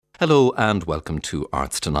Hello and welcome to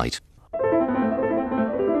Arts Tonight.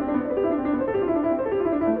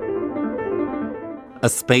 A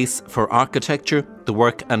Space for Architecture, the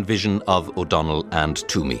work and vision of O'Donnell and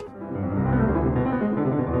Tuomey.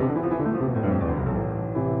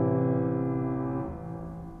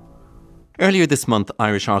 Earlier this month,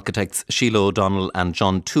 Irish architects Sheila O'Donnell and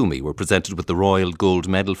John Tuomey were presented with the Royal Gold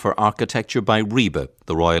Medal for Architecture by RIBA,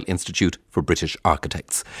 the Royal Institute for British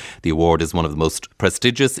Architects. The award is one of the most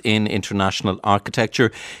prestigious in international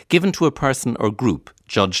architecture, given to a person or group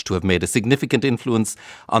judged to have made a significant influence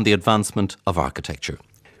on the advancement of architecture.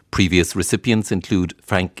 Previous recipients include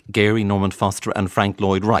Frank Gehry, Norman Foster and Frank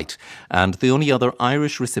Lloyd Wright, and the only other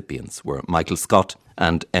Irish recipients were Michael Scott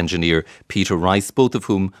and engineer Peter Rice, both of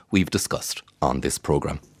whom we've discussed on this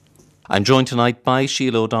programme. I'm joined tonight by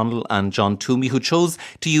Sheila O'Donnell and John Tuomey, who chose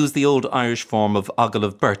to use the old Irish form of Ogal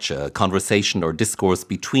of Bircha, a conversation or discourse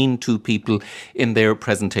between two people in their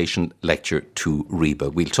presentation lecture to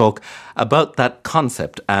RIBA. We'll talk about that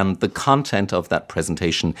concept and the content of that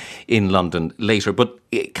presentation in London later. But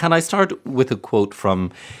can I start with a quote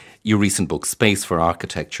from your recent book, Space for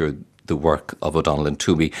Architecture, the work of O'Donnell and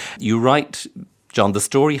Tuomey. You write, John, the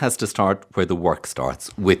story has to start where the work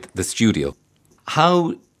starts, with the studio.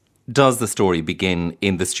 How does the story begin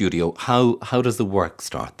in the studio? How does the work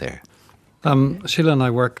start there? Sheila and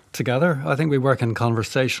I work together. I think we work in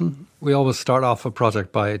conversation. We always start off a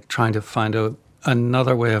project by trying to find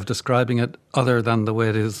another way of describing it other than the way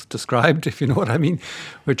it is described, if you know what I mean.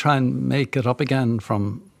 We try and make it up again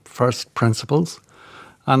from first principles.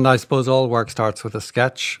 And I suppose all work starts with a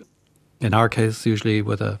sketch. In our case, usually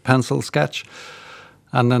with a pencil sketch.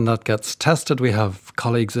 And then that gets tested. We have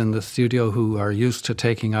colleagues in the studio who are used to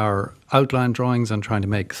taking our outline drawings and trying to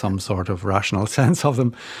make some sort of rational sense of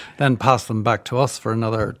them, then pass them back to us for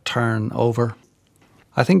another turn over.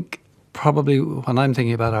 I think probably when I'm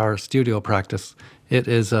thinking about our studio practice, it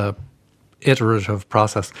is a iterative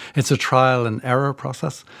process. It's a trial and error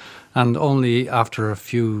process. And only after a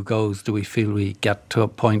few goes do we feel we get to a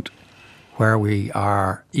point where we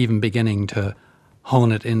are even beginning to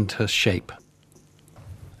hone it into shape.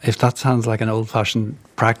 If that sounds like an old-fashioned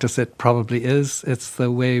practice, it probably is. It's the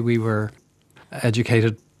way we were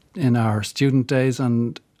educated in our student days,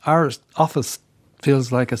 and our office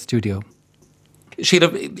feels like a studio. Sheila,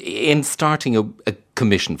 in starting a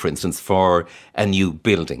commission, for instance, for a new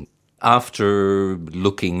building, after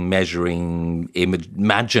looking, measuring,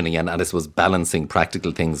 imagining, and I suppose balancing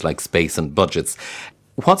practical things like space and budgets,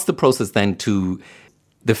 what's the process then to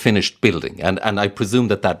the finished building? And I presume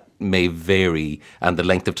that may vary, and the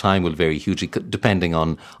length of time will vary hugely depending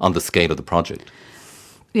on the scale of the project.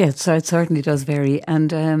 Yeah, so it certainly does vary.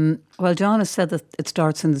 And while John has said that it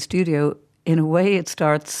starts in the studio, in a way it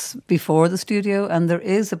starts before the studio, and there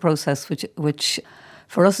is a process which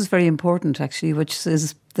for us is very important actually, which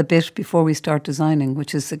is the bit before we start designing,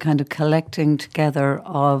 which is the kind of collecting together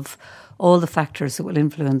of all the factors that will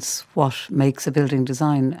influence what makes a building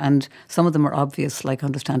design. And some of them are obvious, like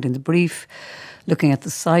understanding the brief, looking at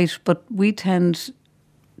the site, but we tend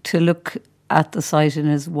to look at the site in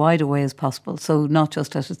as wide a way as possible. So not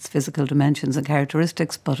just at its physical dimensions and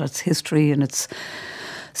characteristics, but its history and its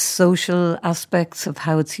social aspects of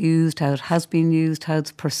how it's used, how it has been used, how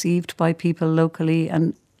it's perceived by people locally.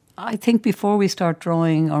 And I think before we start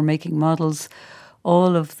drawing or making models,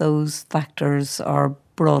 all of those factors are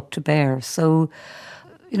brought to bear. So,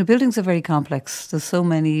 buildings are very complex. There's so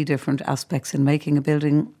many different aspects in making a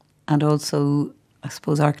building, and also, I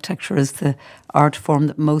suppose, architecture is the art form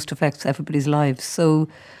that most affects everybody's lives. So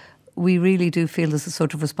we really do feel there's a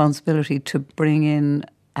sort of responsibility to bring in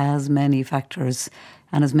as many factors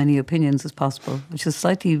and as many opinions as possible, which is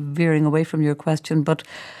slightly veering away from your question, but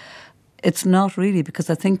it's not really,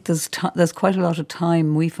 because I think there's quite a lot of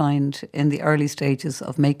time we find in the early stages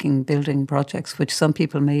of making building projects, which some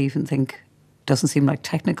people may even think doesn't seem like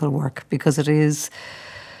technical work, because it is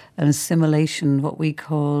an assimilation, what we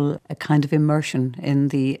call a kind of immersion in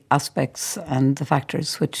the aspects and the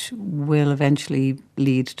factors which will eventually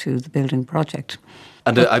lead to the building project.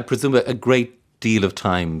 And I presume a great deal of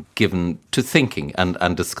time given to thinking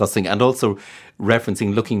and discussing, and also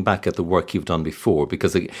referencing, looking back at the work you've done before,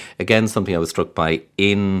 because again, something I was struck by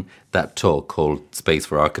in that talk called Space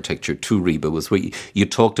for Architecture to RIBA was where you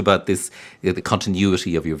talked about this, the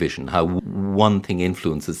continuity of your vision, how one thing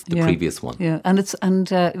influences the previous one. Yeah, and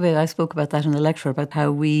I spoke about that in the lecture, about how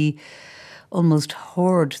we almost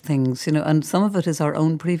hoard things, and some of it is our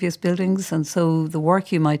own previous buildings. And so the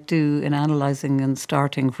work you might do in analysing and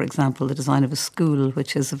starting, for example, the design of a school,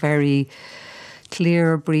 which is a very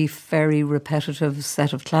clear, brief, very repetitive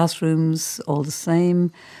set of classrooms, all the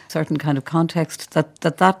same, certain kind of context,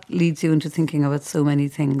 that leads you into thinking about so many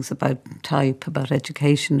things, about type, about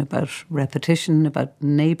education, about repetition, about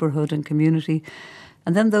neighbourhood and community.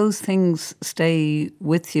 And then those things stay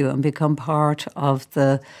with you and become part of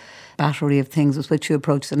the battery of things with which you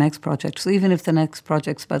approach the next project. So even if the next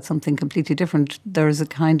project's about something completely different, there is a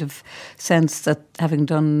kind of sense that having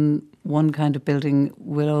done one kind of building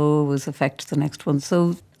will always affect the next one.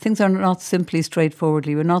 So things are not simply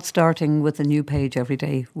straightforwardly. We're not starting with a new page every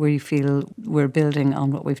day where you feel we're building on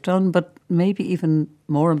what we've done, but maybe even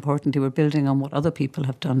more importantly, we're building on what other people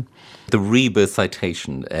have done. The RIBA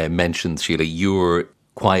citation mentions, Sheila, your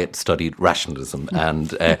quiet studied rationalism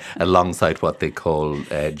and alongside what they call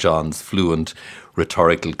John's fluent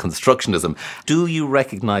rhetorical constructionism. Do you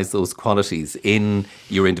recognise those qualities in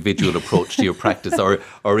your individual approach to your practice,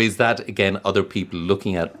 or is that, again, other people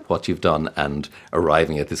looking at what you've done and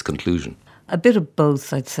arriving at this conclusion? A bit of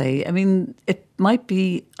both, I'd say. I mean, it might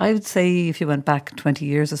be, I would say if you went back 20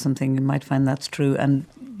 years or something, you might find that's true. And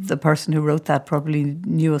the person who wrote that probably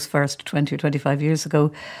knew us first 20 or 25 years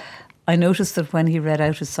ago. I noticed that when he read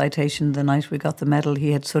out his citation the night we got the medal,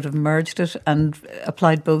 he had sort of merged it and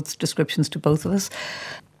applied both descriptions to both of us.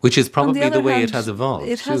 Which is probably the way it has evolved.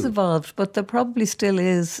 It has evolved, but there probably still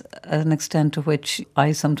is an extent to which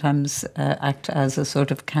I sometimes act as a sort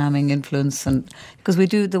of calming influence. And because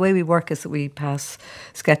the way we work is that we pass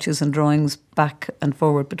sketches and drawings back and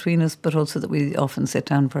forward between us, but also that we often sit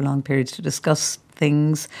down for long periods to discuss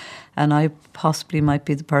things. And I possibly might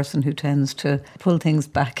be the person who tends to pull things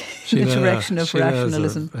back in the direction of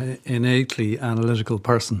rationalism. Sheila is an innately analytical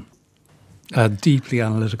person, deeply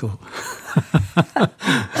analytical.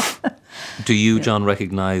 Do you, John,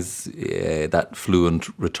 recognise that fluent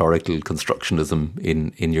rhetorical constructionism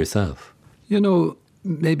in yourself? You know,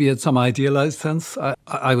 maybe in some idealised sense,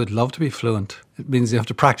 I would love to be fluent. It means you have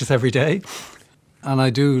to practice every day. And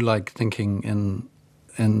I do like thinking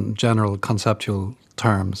in general conceptual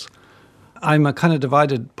terms. I'm a kind of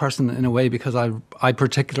divided person in a way because I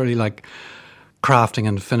particularly like crafting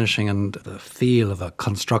and finishing and the feel of a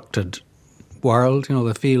constructed world, you know,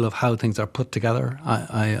 the feel of how things are put together.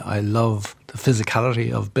 I love the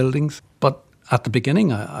physicality of buildings. But at the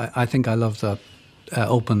beginning, I think I love that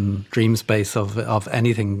open dream space of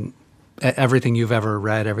anything. Everything you've ever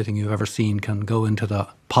read, everything you've ever seen can go into the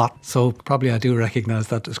pot. So probably I do recognise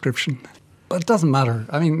that description. But it doesn't matter.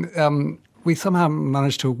 I mean, we somehow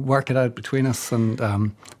managed to work it out between us,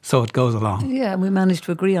 and so it goes along. Yeah, and we managed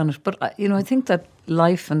to agree on it. But, I think that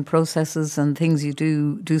life and processes and things you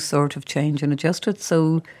do sort of change and adjust it.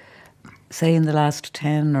 So, say in the last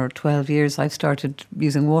 10 or 12 years, I've started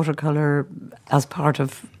using watercolour as part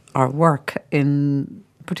of our work,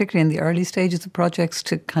 particularly in the early stages of projects,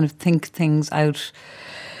 to kind of think things out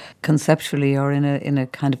conceptually or in a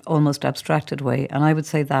kind of almost abstracted way. And I would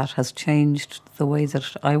say that has changed the way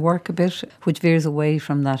that I work a bit, which veers away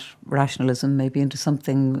from that rationalism maybe into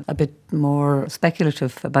something a bit more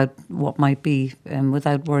speculative about what might be,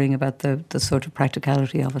 without worrying about the sort of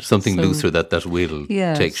practicality of it. Something looser that will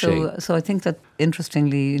take shape. So I think that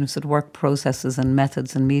interestingly, sort of work processes and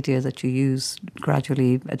methods and media that you use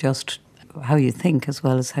gradually adjust how you think as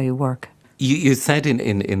well as how you work. You said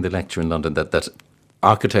in the lecture in London that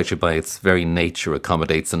architecture by its very nature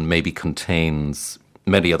accommodates and maybe contains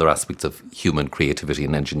many other aspects of human creativity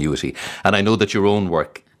and ingenuity. And I know that your own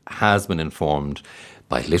work has been informed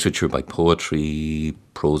by literature, by poetry,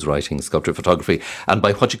 prose writing, sculpture, photography, and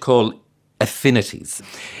by what you call affinities.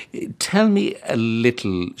 Tell me a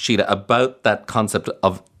little, Sheila, about that concept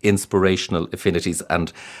of inspirational affinities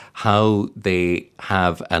and how they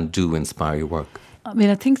have and do inspire your work. I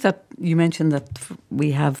mean, I think that you mentioned that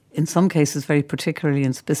we have, in some cases, very particularly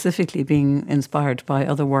and specifically being inspired by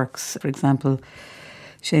other works. For example,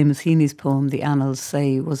 Seamus Heaney's poem, The Annals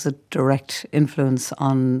Say, was a direct influence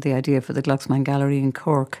on the idea for the Glucksman Gallery in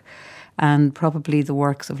Cork, and probably the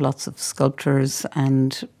works of lots of sculptors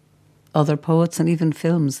and other poets and even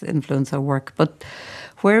films influence our work. But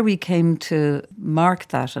where we came to mark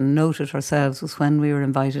that and note it ourselves was when we were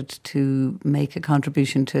invited to make a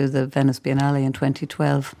contribution to the Venice Biennale in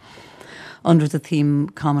 2012 under the theme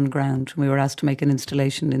Common Ground. We were asked to make an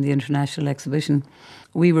installation in the international exhibition.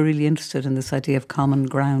 We were really interested in this idea of common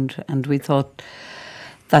ground, and we thought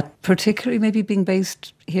that particularly maybe being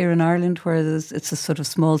based here in Ireland, where it's a sort of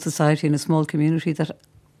small society and a small community, that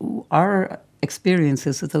our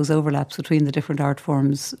experiences of those overlaps between the different art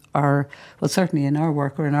forms are, well, certainly in our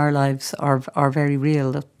work or in our lives, are very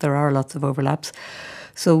real, that there are lots of overlaps.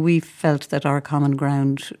 So we felt that our common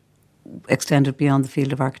ground extended beyond the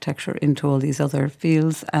field of architecture into all these other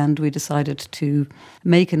fields, and we decided to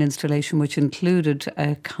make an installation which included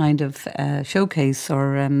a kind of showcase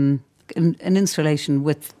or an installation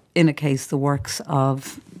with, in a case, the works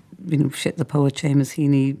of the poet Seamus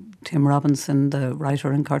Heaney, Tim Robinson, the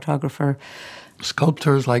writer and cartographer.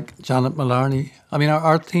 Sculptors like Janet Mallarney. I mean,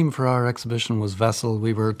 our theme for our exhibition was vessel.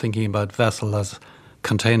 We were thinking about vessel as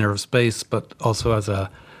container of space, but also as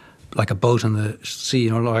like a boat in the sea,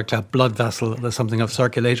 like a blood vessel. There's something of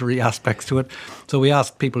circulatory aspects to it. So we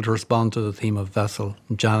asked people to respond to the theme of vessel.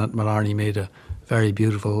 Janet Mallarney made a very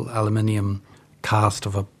beautiful aluminium cast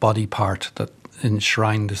of a body part that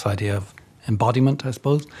enshrined this idea of embodiment, I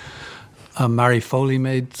suppose. Mary Foley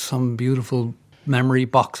made some beautiful memory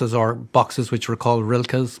boxes, or boxes which recall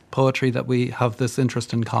Rilke's poetry, that we have this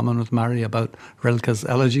interest in common with Mary about Rilke's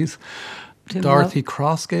elegies. Dorothy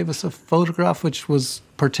Cross gave us a photograph which was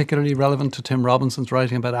particularly relevant to Tim Robinson's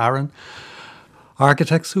writing about Arran.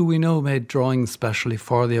 Architects who we know made drawings specially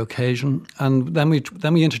for the occasion, and then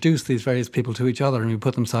we introduced these various people to each other and we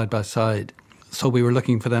put them side by side. So we were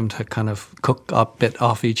looking for them to kind of cook a bit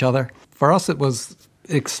off each other. For us, it was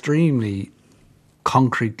extremely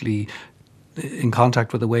concretely in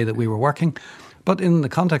contact with the way that we were working. But in the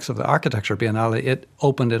context of the Architecture Biennale, it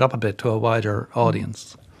opened it up a bit to a wider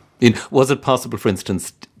audience. Was it possible, for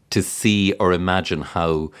instance, to see or imagine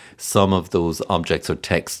how some of those objects or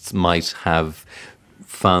texts might have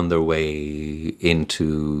found their way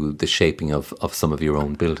into the shaping of some of your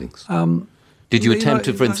own buildings? Did you attempt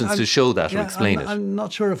to, for instance, to show that or explain it? I'm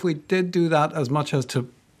not sure if we did do that as much as to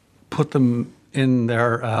put them in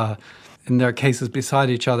their cases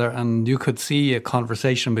beside each other, and you could see a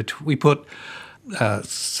conversation between. We put a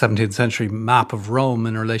 17th century map of Rome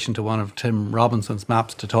in relation to one of Tim Robinson's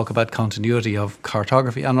maps to talk about continuity of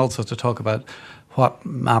cartography, and also to talk about what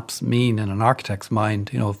maps mean in an architect's mind,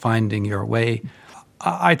 finding your way.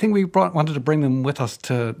 I think we wanted to bring them with us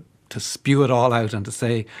to spew it all out and to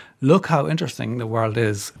say, look how interesting the world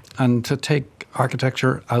is, and to take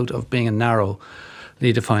architecture out of being a narrowly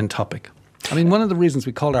defined topic. I mean, one of the reasons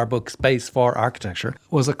we called our book Space for Architecture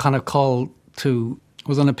was a kind of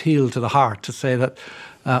was an appeal to the heart to say that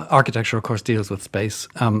architecture, of course, deals with space,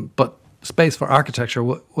 but Space for Architecture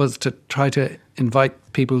was to try to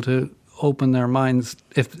invite people to open their minds.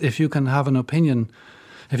 If you can have an opinion,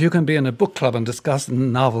 if you can be in a book club and discuss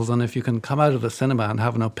novels, and if you can come out of the cinema and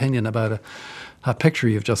have an opinion about a picture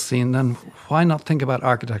you've just seen, then why not think about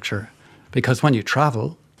architecture? Because when you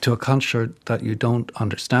travel to a culture that you don't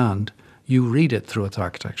understand, you read it through its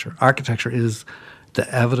architecture. Architecture is the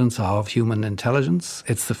evidence of human intelligence.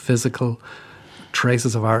 It's the physical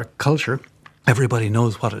traces of our culture. Everybody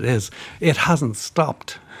knows what it is. It hasn't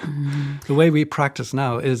stopped. Mm-hmm. The way we practice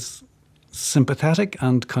now is sympathetic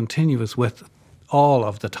and continuous with all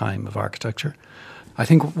of the time of architecture. I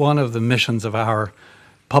think one of the missions of our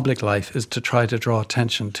public life is to try to draw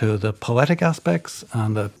attention to the poetic aspects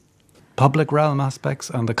and the public realm aspects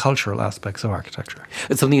and the cultural aspects of architecture.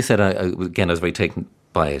 Something you said, again, I was very taken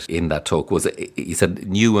by it in that talk, was you said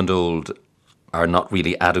new and old are not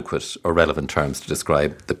really adequate or relevant terms to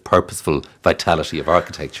describe the purposeful vitality of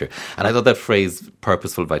architecture. And I thought that phrase,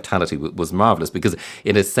 purposeful vitality, was marvellous, because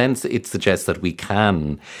in a sense it suggests that we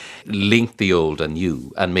can link the old and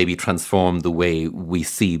new and maybe transform the way we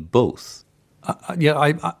see both.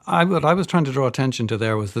 What I was trying to draw attention to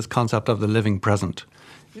there was this concept of the living present.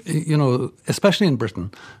 Especially in Britain,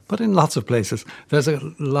 but in lots of places, there's a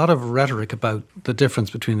lot of rhetoric about the difference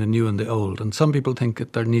between the new and the old. And some people think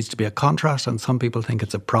that there needs to be a contrast, and some people think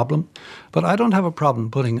it's a problem. But I don't have a problem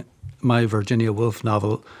putting my Virginia Woolf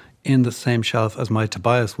novel in the same shelf as my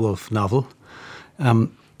Tobias Wolff novel,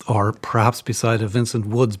 or perhaps beside a Vincent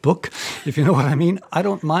Woods book, if you know what I mean. I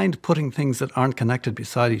don't mind putting things that aren't connected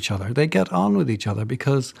beside each other. They get on with each other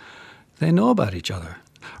because they know about each other.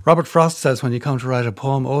 Robert Frost says when you come to write a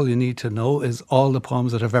poem, all you need to know is all the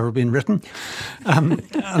poems that have ever been written. And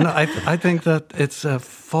I think that it's a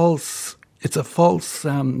false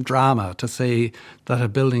drama to say that a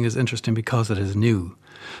building is interesting because it is new.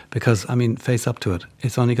 Because, face up to it,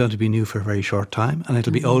 it's only going to be new for a very short time, and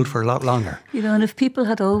it'll be old for a lot longer. And if people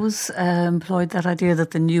had always employed that idea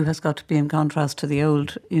that the new has got to be in contrast to the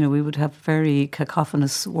old, we would have a very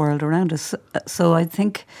cacophonous world around us. So I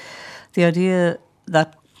think the idea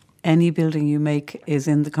that any building you make is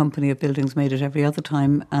in the company of buildings made at every other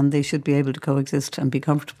time, and they should be able to coexist and be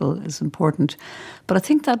comfortable is important. But I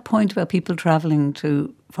think that point about people travelling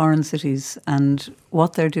to foreign cities and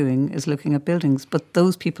what they're doing is looking at buildings, but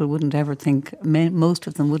those people wouldn't ever think, most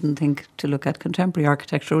of them wouldn't think to look at contemporary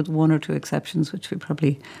architecture, with one or two exceptions, which we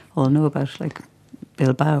probably all know about, like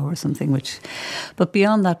Bilbao or something. But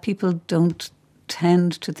beyond that, people don't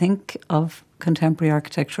tend to think of contemporary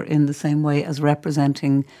architecture in the same way as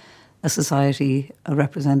representing a society,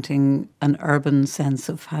 representing an urban sense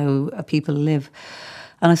of how people live.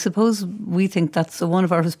 And I suppose we think that's one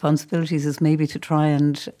of our responsibilities, is maybe to try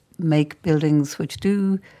and make buildings which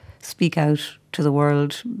do speak out to the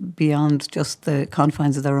world beyond just the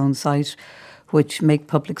confines of their own site, which make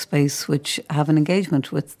public space, which have an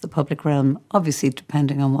engagement with the public realm, obviously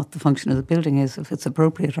depending on what the function of the building is, if it's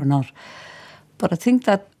appropriate or not. But I think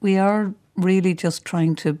that we are really just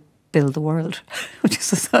trying to build the world, which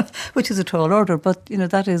is a tall order. But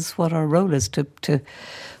that is what our role is, to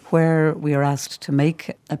where we are asked to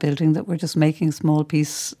make a building, that we're just making a small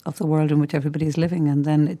piece of the world in which everybody is living, and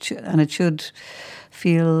then it should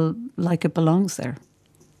feel like it belongs there.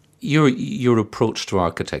 Your approach to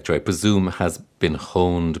architecture, I presume, has been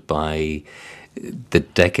honed by the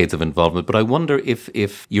decades of involvement. But I wonder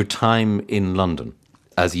if your time in London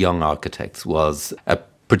as young architects was a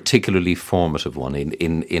particularly formative one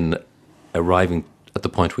in arriving at the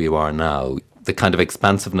point where you are now. The kind of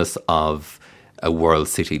expansiveness of a world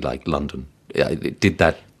city like London, did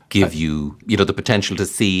that give you, the potential to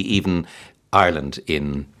see even Ireland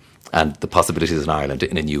and the possibilities in Ireland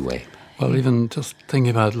in a new way? Well, even just thinking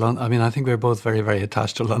about London, I mean, I think we're both very, very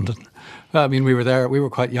attached to London. I mean, we were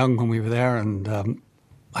quite young when we were there, and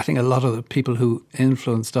I think a lot of the people who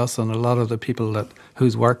influenced us and a lot of the people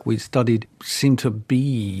whose work we studied seemed to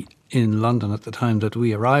be in London at the time that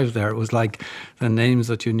we arrived there. It was like the names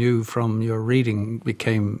that you knew from your reading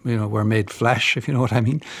became, were made flesh, if you know what I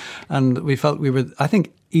mean. And we felt I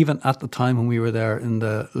think even at the time when we were there in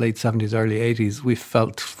the late 70s, early 80s, we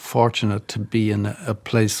felt fortunate to be in a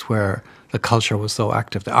place where the culture was so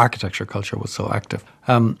active, the architecture culture was so active.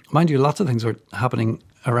 Mind you, lots of things were happening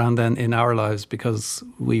around then in our lives, because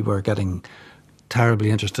we were getting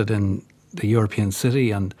terribly interested in the European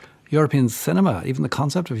city and European cinema. Even the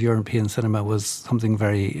concept of European cinema was something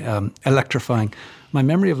very electrifying. My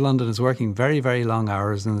memory of London is working very, very long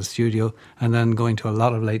hours in the studio and then going to a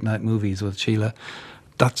lot of late night movies with Sheila.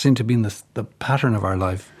 That seemed to be the pattern of our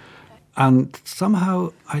life. And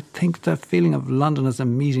somehow I think the feeling of London as a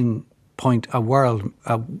meeting point, a world,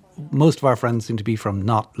 most of our friends seem to be from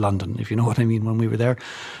not London, if you know what I mean, when we were there.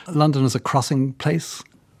 London is a crossing place.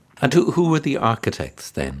 And who were the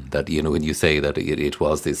architects then, that, when you say that it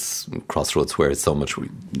was this crossroads where so much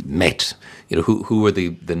met, who were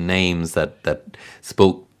the names that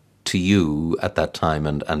spoke to you at that time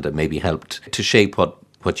and maybe helped to shape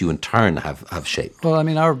what you in turn have shaped? Well, I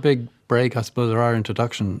mean, our big break, I suppose, or our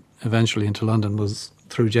introduction eventually into London was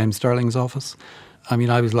through James Stirling's office. I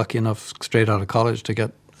mean, I was lucky enough straight out of college to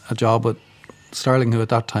get a job with Stirling, who at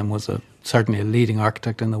that time was certainly a leading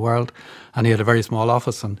architect in the world, and he had a very small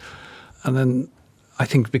office. And then I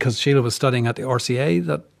think because Sheila was studying at the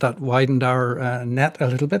RCA, that widened our net a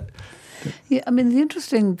little bit. Yeah, I mean, the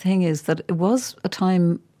interesting thing is that it was a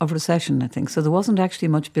time of recession, I think, so there wasn't actually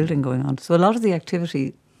much building going on. So a lot of the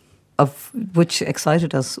activity of which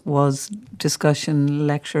excited us was discussion,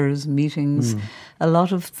 lectures, meetings. A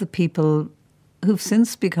lot of the people who've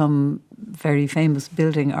since become very famous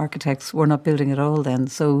building architects were not building at all then.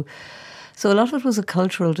 So a lot of it was a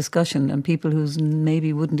cultural discussion, and people who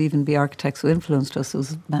maybe wouldn't even be architects who influenced us. There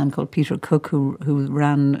was a man called Peter Cook who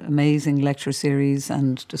ran amazing lecture series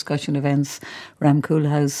and discussion events. Rem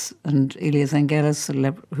Koolhaas and Elias Engelis.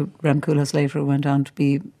 Rem Koolhaas later went on to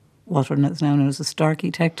be what is now known as a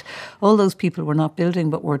Starchitect. All those people were not building,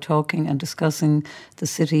 but were talking and discussing the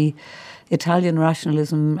city. Italian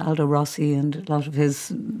rationalism, Aldo Rossi and a lot of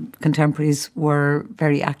his contemporaries were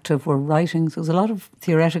very active, were writing. So there was a lot of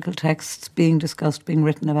theoretical texts being discussed, being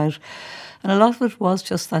written about. And a lot of it was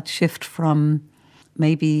just that shift from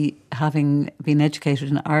maybe having been educated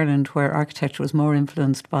in Ireland, where architecture was more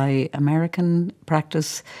influenced by American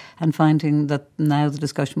practice, and finding that now the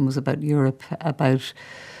discussion was about Europe, about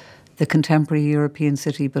the contemporary European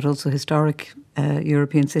city, but also historic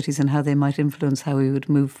European cities and how they might influence how we would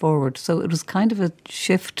move forward. So it was kind of a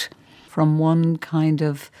shift from one kind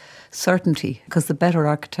of certainty, because the better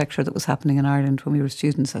architecture that was happening in Ireland when we were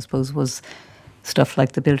students, I suppose, was stuff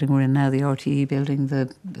like the building we're in now, the RTE building,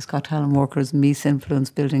 the Scott Hallam Workers, Mies Influence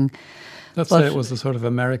building. Let's say it was a sort of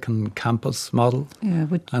American campus model. Yeah,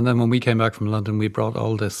 and then when we came back from London, we brought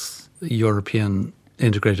all this European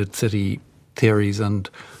integrated city theories and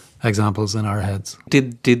examples in our heads.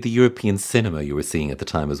 Did the European cinema you were seeing at the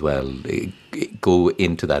time as well go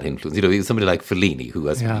into that influence? You know, somebody like Fellini,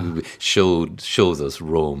 who shows us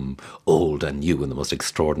Rome old and new in the most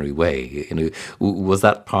extraordinary way. You know, was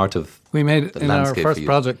that part of we made the in our landscape first for you?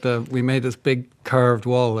 project? We made this big curved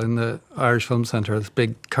wall in the Irish Film Centre, this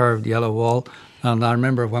big curved yellow wall. And I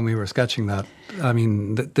remember when we were sketching that, I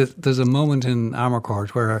mean, there's a moment in Amarcord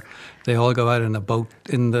where they all go out in a boat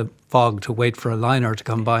in the fog to wait for a liner to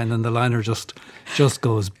come by, and then the liner just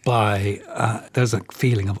goes by. There's a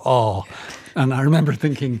feeling of awe. And I remember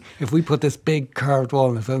thinking, if we put this big curved wall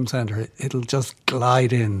in the film centre, it'll just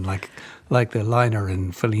glide in like the liner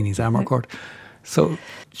in Fellini's Amarcord. So,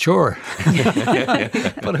 sure.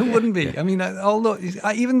 But who wouldn't be? I mean, although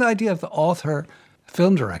even the idea of the author,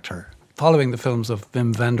 film director, following the films of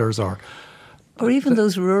Wim Wenders or even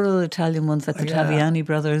those rural Italian ones like the Taviani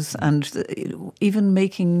brothers, and even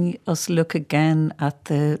making us look again at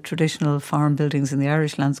the traditional farm buildings in the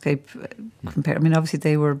Irish landscape. I mean, obviously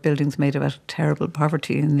they were buildings made out of terrible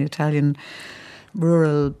poverty in the Italian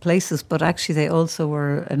rural places, but actually they also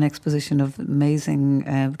were an exposition of amazing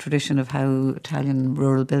tradition of how Italian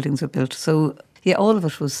rural buildings are built. So yeah, all of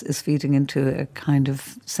it is feeding into a kind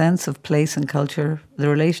of sense of place and culture, the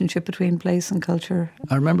relationship between place and culture.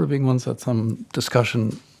 I remember being once at some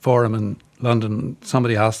discussion forum in London.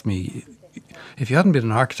 Somebody asked me, if you hadn't been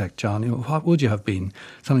an architect, John, you know, what would you have been?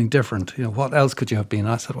 Something different. You know, what else could you have been?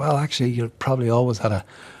 I said, well, actually, you probably always had a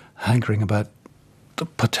hankering about the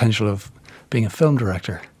potential of being a film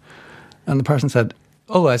director. And the person said,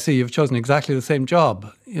 oh, I see, you've chosen exactly the same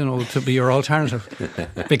job, you know, to be your alternative.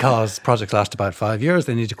 Because projects last about 5 years,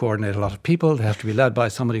 they need to coordinate a lot of people, they have to be led by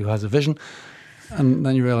somebody who has a vision. And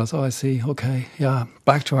then you realise, oh, I see, okay, yeah,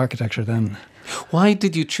 back to architecture then. Why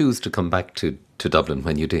did you choose to come back to Dublin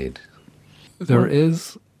when you did? There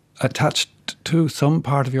is, attached to some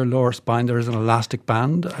part of your lower spine, there is an elastic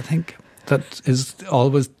band, I think, that is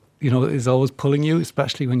always, you know, is always pulling you,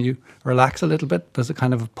 especially when you relax a little bit. There's a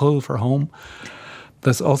kind of a pull for home.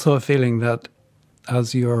 There's also a feeling that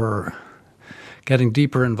as you're getting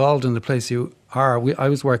deeper involved in the place you are, I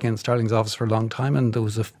was working in Sterling's office for a long time, and there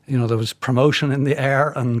was promotion in the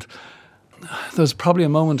air, and there's probably a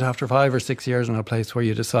moment after 5 or 6 years in a place where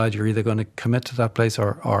you decide you're either going to commit to that place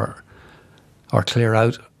or clear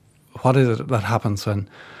out. What is it that happens when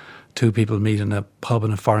two people meet in a pub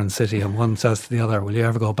in a foreign city and one says to the other, will you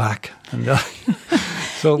ever go back? And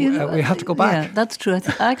so we had to go back. Yeah, that's true.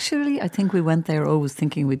 I think we went there always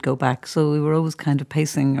thinking we'd go back. So we were always kind of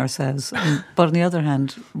pacing ourselves. But on the other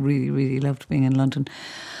hand, really, really loved being in London.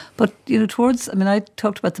 But, you know, I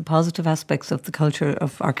talked about the positive aspects of the culture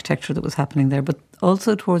of architecture that was happening there. But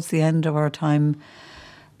also towards the end of our time,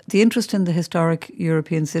 the interest in the historic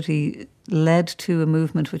European city led to a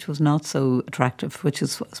movement which was not so attractive, which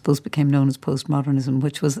is, I suppose, became known as postmodernism,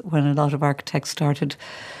 which was when a lot of architects started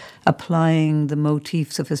applying the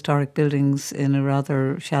motifs of historic buildings in a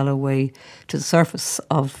rather shallow way to the surface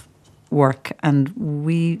of work. And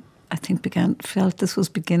we, I think, felt this was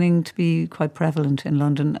beginning to be quite prevalent in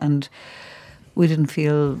London, and we didn't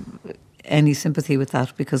feel any sympathy with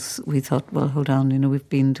that because we thought, well, hold on, you know, we've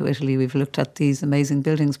been to Italy, we've looked at these amazing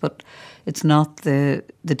buildings, but it's not the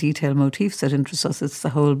detail motifs that interest us, it's the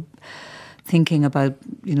whole thinking about,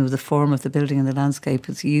 you know, the form of the building and the landscape,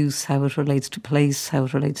 its use, how it relates to place, how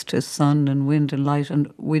it relates to sun and wind and light,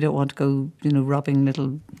 and we don't want to go, you know, robbing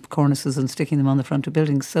little cornices and sticking them on the front of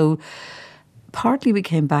buildings. So partly we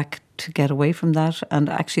came back to get away from that, and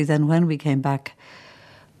actually then when we came back,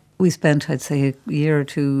 we spent, I'd say, a year or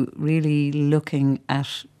two really looking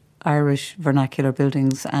at Irish vernacular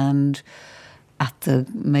buildings and at the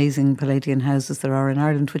amazing Palladian houses there are in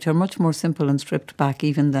Ireland, which are much more simple and stripped back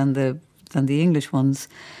even than the English ones.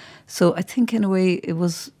 So I think in a way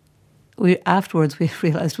afterwards we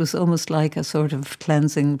realised it was almost like a sort of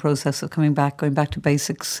cleansing process of going back to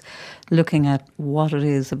basics, looking at what it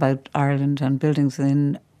is about Ireland and buildings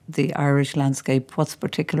in the Irish landscape, what's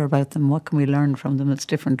particular about them, what can we learn from them that's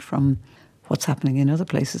different from what's happening in other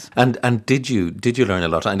places. And did you learn a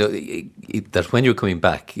lot? I know that when you're coming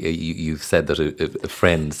back, you've said that a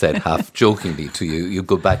friend said half jokingly to you, you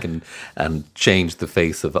go back and change the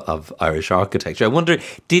face of Irish architecture. I wonder,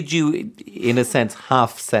 did you, in a sense,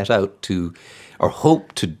 half set out to, or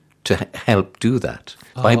hope to help do that?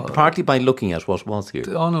 Partly by looking at what was here.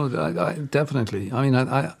 Oh no, I definitely. I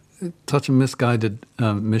mean, such a misguided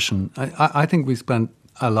mission. I think we spent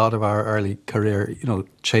a lot of our early career, you know,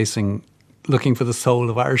 looking for the soul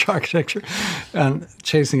of Irish architecture and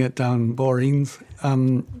chasing it down boreens.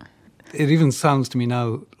 It even sounds to me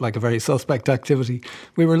now like a very suspect activity.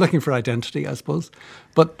 We were looking for identity, I suppose.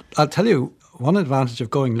 But I'll tell you, one advantage of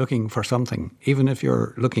going looking for something, even if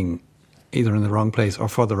you're looking either in the wrong place or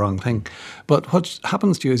for the wrong thing. But what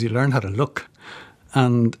happens to you is you learn how to look.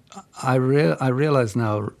 And I realise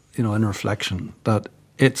now, in reflection, that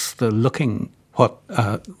it's the looking, what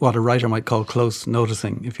a writer might call close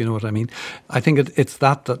noticing, if you know what I mean. I think it's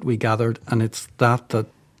that we gathered, and it's that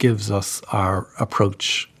gives us our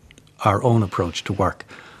own approach to work.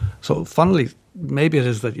 So funnily, maybe it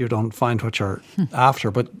is that you don't find what you're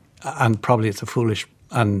after, and probably it's a foolish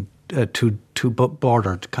and too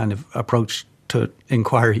bordered kind of approach to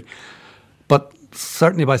inquiry. But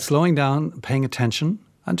certainly by slowing down, paying attention,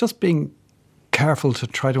 and just being careful to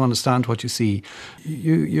try to understand what you see,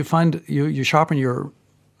 you find you sharpen your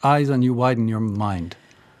eyes and you widen your mind.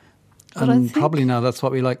 But and probably now that's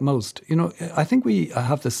what we like most. I think we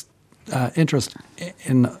have this interest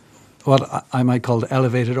in what I might call the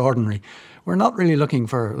elevated ordinary. We're not really looking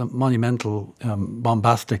for monumental,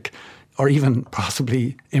 bombastic, or even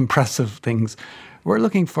possibly impressive things. We're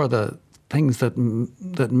looking for the things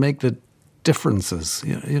that make the differences.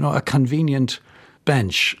 A convenient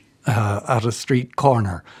bench at a street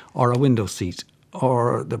corner, or a window seat,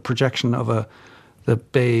 or the projection of the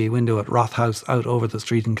bay window at Roth House out over the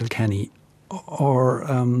street in Kilkenny, or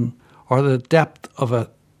the depth of a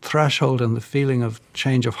threshold and the feeling of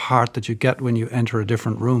change of heart that you get when you enter a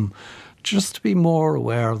different room. Just to be more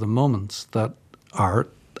aware of the moments that are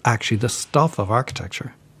actually the stuff of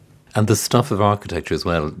architecture. And the stuff of architecture as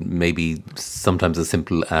well, maybe sometimes as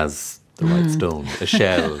simple as the right stone, a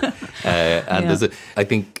shell. There's I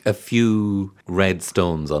think a few red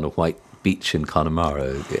stones on a white beach in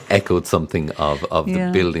Connemara echoed something of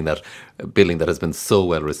the building that has been so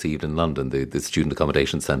well received in London, the Student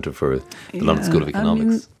Accommodation Centre for the London School of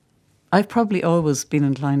Economics. I've probably always been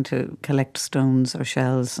inclined to collect stones or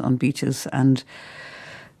shells on beaches, and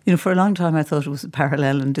for a long time I thought it was a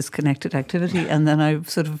parallel and disconnected activity, and then I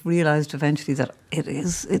sort of realised eventually that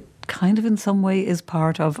it kind of in some way is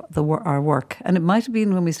part of our work. And it might have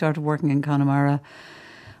been when we started working in Connemara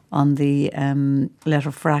on the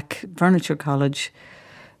Letterfrack Furniture College,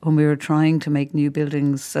 when we were trying to make new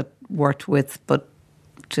buildings that worked with, but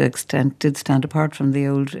to extent did stand apart from the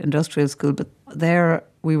old industrial school. But there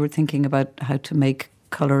we were thinking about how to make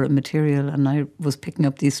colour and material, and I was picking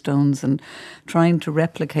up these stones and trying to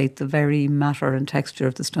replicate the very matter and texture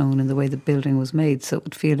of the stone in the way the building was made, so it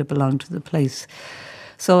would feel it belonged to the place.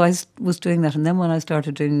 So I was doing that, and then when I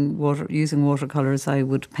started using watercolours, I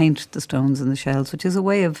would paint the stones and the shells, which is a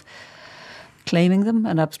way of claiming them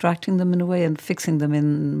and abstracting them in a way and fixing them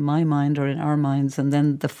in my mind or in our minds, and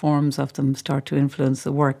then the forms of them start to influence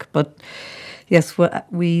the work. But yes,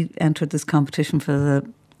 we entered this competition for the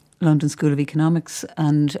London School of Economics,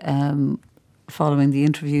 and following the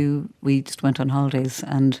interview we just went on holidays,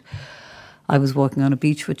 and I was walking on a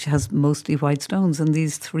beach which has mostly white stones, and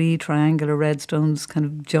these 3 triangular red stones kind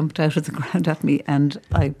of jumped out of the ground at me, and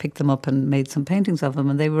I picked them up and made some paintings of them,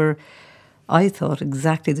 and they were, I thought,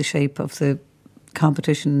 exactly the shape of the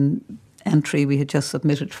competition entry we had just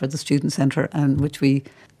submitted for the Student Centre, and which we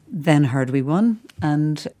then heard we won.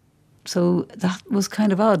 And so that was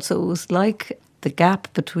kind of odd. So it was like the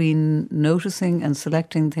gap between noticing and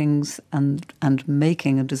selecting things and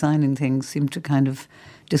making and designing things seemed to kind of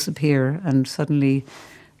disappear, and suddenly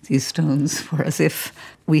these stones were as if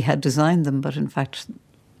we had designed them, but in fact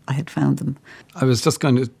I had found them. I was just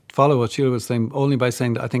going to follow what Sheila was saying, only by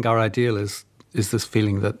saying that I think our ideal is this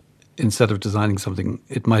feeling that instead of designing something,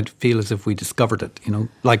 it might feel as if we discovered it,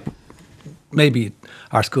 like maybe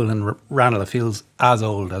our school in Ranelagh feels as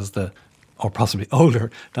old as or possibly older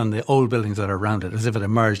than the old buildings that are around it, as if it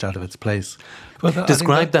emerged out of its place. But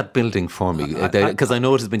describe that building for me, because I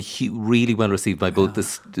know it has been really well received by both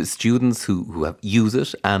the students who have used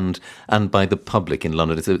it and by the public in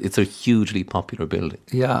London. It's a hugely popular building.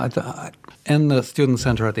 Yeah, in the Student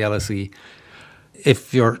Centre at the LSE,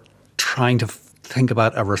 if you're trying to think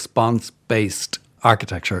about a response-based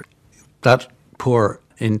architecture, that poor,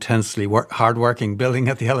 intensely hard-working building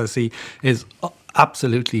at the LSE is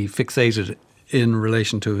absolutely fixated in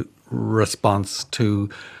relation to response to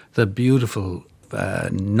the beautiful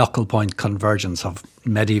knuckle point convergence of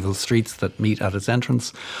medieval streets that meet at its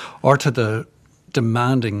entrance, or to the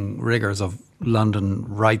demanding rigours of London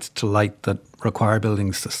rights to light that require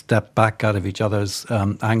buildings to step back out of each other's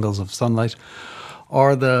angles of sunlight,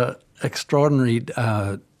 or the extraordinary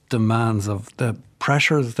demands of the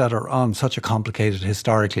pressures that are on such a complicated,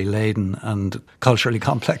 historically laden and culturally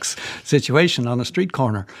complex situation on a street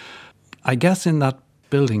corner. I guess in that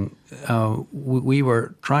building, we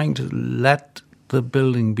were trying to let the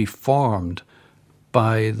building be formed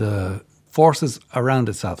by the forces around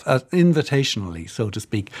itself, invitationally, so to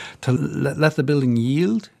speak, to let the building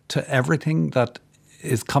yield to everything that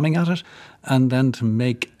is coming at it, and then to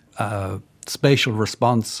make a spatial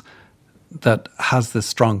response that has this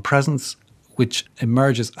strong presence, which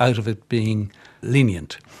emerges out of it being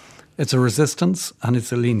lenient. It's a resistance and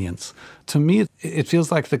it's a lenience. To me, it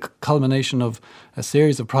feels like the culmination of a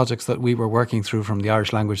series of projects that we were working through from the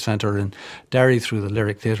Irish Language Centre in Derry through the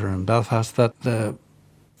Lyric Theatre in Belfast, that the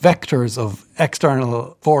vectors of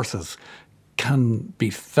external forces can be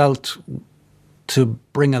felt to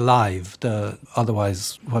bring alive the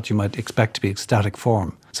otherwise what you might expect to be static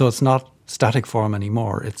form. So it's not static form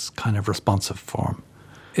anymore, it's kind of responsive form.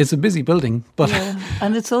 It's a busy building, but... Yeah.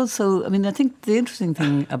 And it's also, I mean, I think the interesting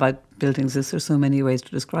thing about buildings is there's so many ways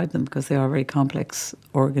to describe them because they are very complex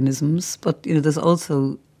organisms. But, you know, there's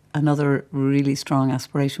also another really strong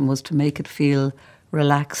aspiration was to make it feel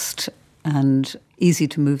relaxed and easy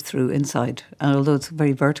to move through inside. And although it's a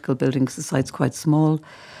very vertical building because the site's quite small,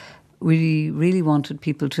 we really wanted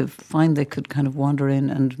people to find they could kind of wander in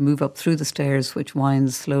and move up through the stairs, which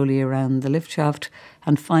winds slowly around the lift shaft,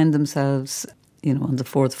 and find themselves, you know, on the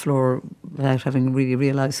fourth floor without having really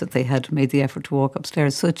realised that they had made the effort to walk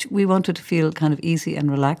upstairs. So we wanted to feel kind of easy and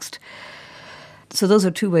relaxed. So those are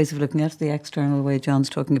two ways of looking at it, the external way John's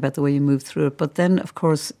talking about, the way you move through it. But then, of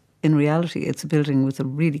course, in reality, it's a building with a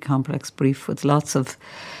really complex brief with lots of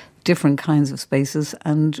different kinds of spaces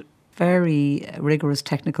and very rigorous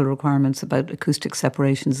technical requirements about acoustic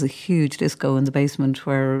separation. There's a huge disco in the basement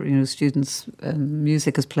where, you know, students'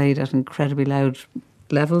 music is played at incredibly loud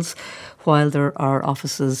levels, while there are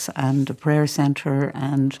offices and a prayer centre,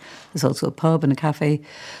 and there's also a pub and a cafe.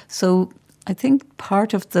 So I think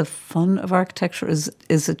part of the fun of architecture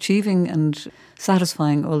is achieving and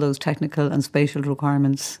satisfying all those technical and spatial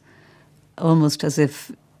requirements, almost as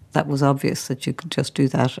if that was obvious that you could just do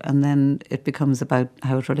that, and then it becomes about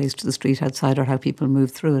how it relates to the street outside or how people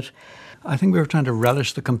move through it. I think we were trying to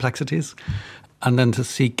relish the complexities and then to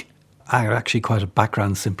seek actually quite a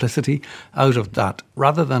background simplicity out of that,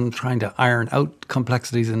 rather than trying to iron out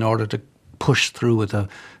complexities in order to push through with a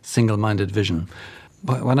single-minded vision.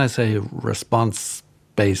 But when I say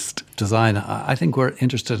response-based design, I think we're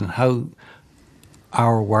interested in how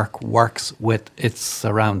our work works with its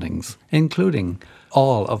surroundings, including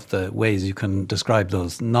all of the ways you can describe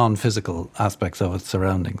those non-physical aspects of its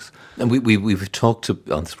surroundings. And we've talked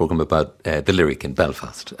on this programme about the Lyric in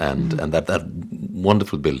Belfast and that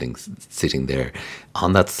wonderful building sitting there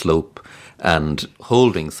on that slope and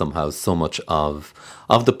holding somehow so much of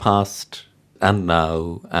the past and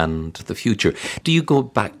now and the future. Do you go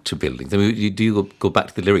back to buildings? I mean, do you go back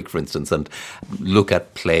to the Lyric, for instance, and look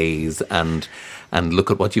at plays and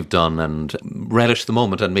look at what you've done and relish the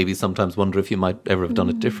moment and maybe sometimes wonder if you might ever have done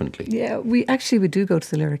it differently? Yeah, we do go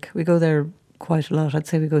to the Lyric. We go there quite a lot. I'd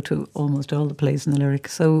say we go to almost all the plays in the Lyric.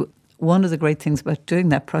 So one of the great things about doing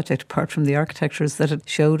that project, apart from the architecture, is that it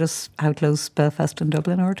showed us how close Belfast and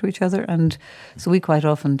Dublin are to each other. And so we quite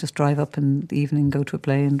often just drive up in the evening, go to a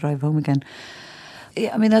play and drive home again.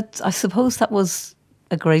 Yeah, I mean, I suppose that was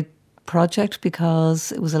a great project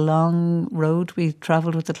because it was a long road. We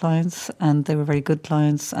travelled with the clients and they were very good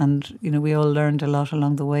clients, and you know, we all learned a lot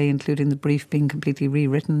along the way, including the brief being completely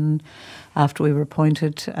rewritten after we were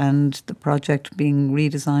appointed and the project being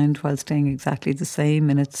redesigned while staying exactly the same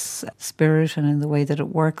in its spirit and in the way that it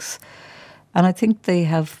works. And I think they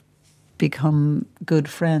have become good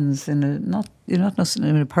friends in a not necessarily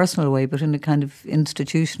in a personal way, but in a kind of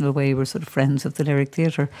institutional way. We're sort of friends of the Lyric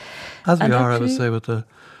Theatre. As we are, I would say, with the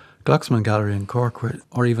Glucksman Gallery in Cork,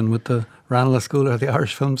 or even with the Ranelagh School or the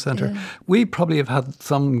Irish Film Centre. Yeah. We probably have had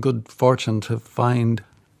some good fortune to find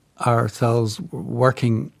ourselves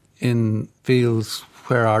working in fields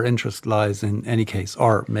where our interest lies in any case,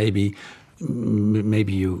 or maybe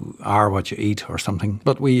you are what you eat or something.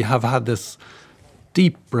 But we have had this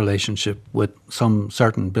deep relationship with some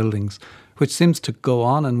certain buildings, which seems to go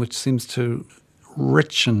on and which seems to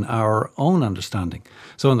richen our own understanding.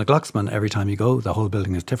 So in the Glucksman, every time you go, the whole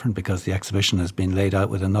building is different because the exhibition has been laid out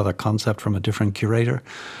with another concept from a different curator.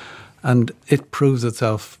 And it proves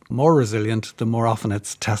itself more resilient the more often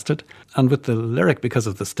it's tested. And with the Lyric, because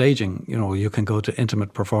of the staging, you know, you can go to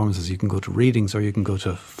intimate performances, you can go to readings, or you can go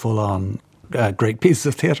to full-on great pieces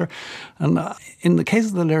of theatre. And in the case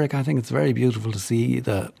of the Lyric, I think it's very beautiful to see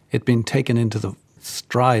it being taken into the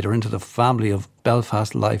stride or into the family of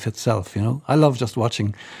Belfast life itself, you know. I love just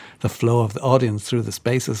watching the flow of the audience through the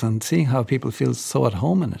spaces and seeing how people feel so at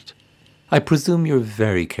home in it. I presume you're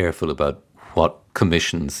very careful about what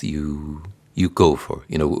commissions you go for,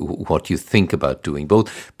 you know, what you think about doing,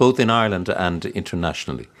 both in Ireland and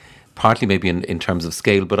internationally. partly maybe in terms of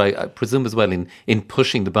scale, but I presume as well in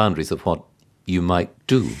pushing the boundaries of what you might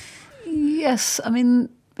do. Yes, I mean,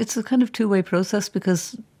 it's a kind of two-way process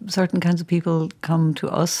because certain kinds of people come to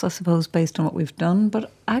us, I suppose, based on what we've done.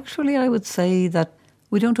 But actually, I would say that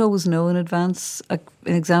we don't always know in advance. An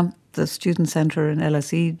example, the student centre in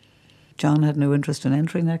LSE, John had no interest in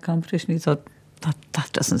entering that competition. He thought, that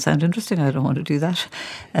doesn't sound interesting, I don't want to do that.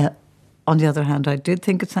 On the other hand, I did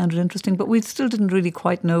think it sounded interesting, but we still didn't really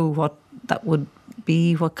quite know what that would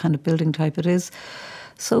be, what kind of building type it is.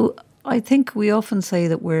 So I think we often say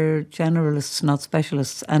that we're generalists, not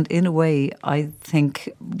specialists. And in a way, I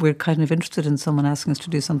think we're kind of interested in someone asking us to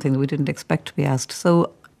do something that we didn't expect to be asked.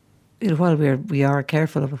 So while we are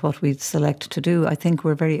careful of what we select to do, I think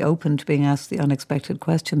we're very open to being asked the unexpected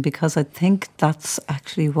question, because I think that's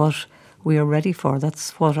actually what we are ready for.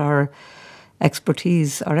 That's what our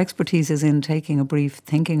expertise is in taking a brief,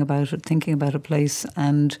 thinking about it, thinking about a place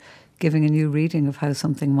and giving a new reading of how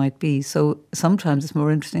something might be. So sometimes it's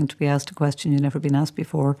more interesting to be asked a question you've never been asked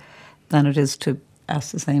before than it is to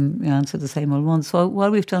answer the same old one. So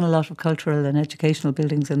while we've done a lot of cultural and educational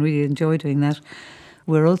buildings and really enjoy doing that,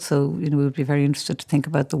 we're also, we would be very interested to think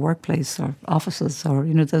about the workplace or offices or,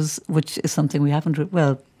 which is something we haven't,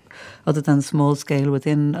 other than small scale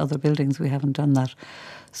within other buildings, we haven't done that.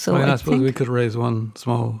 So I suppose we could raise one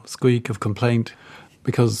small squeak of complaint,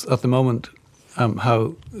 because at the moment,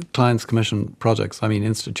 how clients commission projects, I mean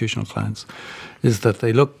institutional clients, is that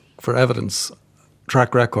they look for evidence,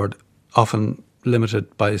 track record, often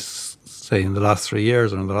limited by, say, in the last 3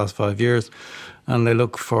 years or in the last 5 years, and they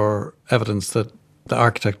look for evidence that the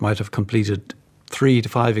architect might have completed 3 to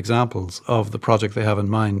 5 examples of the project they have in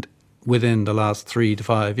mind within the last 3 to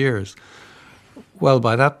 5 years. Well,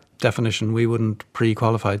 by that definition, we wouldn't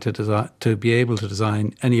pre-qualify to be able to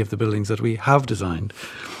design any of the buildings that we have designed.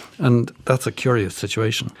 And that's a curious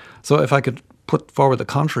situation. So if I could put forward the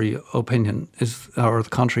contrary opinion, or the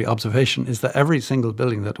contrary observation, is that every single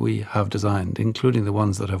building that we have designed, including the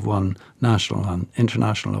ones that have won national and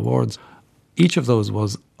international awards, each of those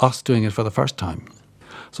was us doing it for the first time.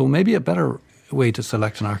 So maybe a better way to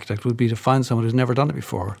select an architect would be to find someone who's never done it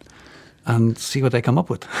before and see what they come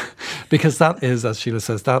up with. Because that is, as Sheila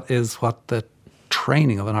says, that is what the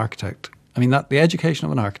training of an architect, that the education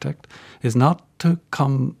of an architect is not to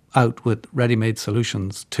come out with ready-made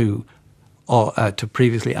solutions to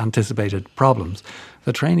previously anticipated problems.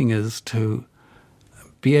 The training is to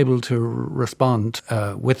be able to respond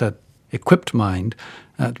with an equipped mind,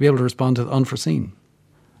 to be able to respond to the unforeseen.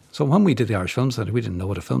 So when we did the Irish Film Centre, we didn't know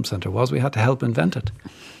what a film centre was. We had to help invent it,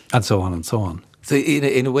 and so on and so on. So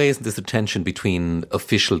in a way, isn't this a tension between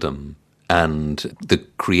officialdom and the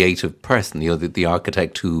creative person, the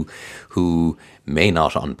architect who may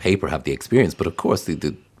not on paper have the experience, but of course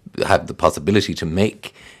have the possibility to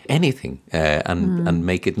make anything and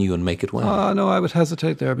make it new and make it well? No, I would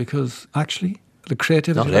hesitate there, because actually the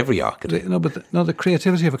creativity... Not every architect. The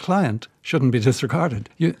creativity of a client shouldn't be disregarded.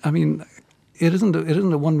 It isn't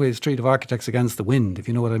a one-way street of architects against the wind, if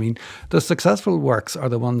you know what I mean. The successful works are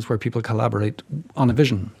the ones where people collaborate on a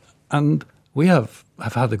vision. And we have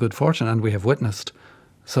had the good fortune, and we have witnessed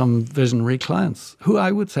some visionary clients who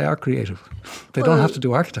I would say are creative. They don't have to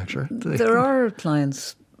do architecture. There are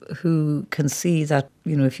clients who can see that,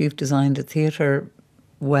 if you've designed a theatre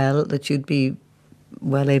well, that you'd be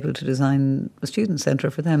well able to design a student centre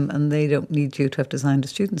for them, and they don't need you to have designed a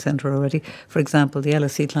student centre already. For example, the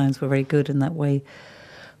LSE clients were very good in that way.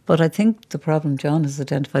 But I think the problem John has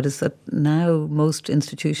identified is that now most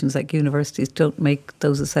institutions like universities don't make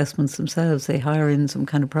those assessments themselves. They hire in some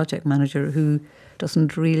kind of project manager who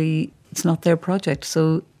doesn't really, it's not their project.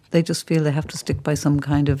 So they just feel they have to stick by some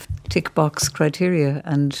kind of tick box criteria.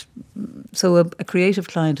 And so a creative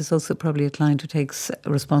client is also probably a client who takes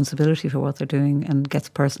responsibility for what they're doing and gets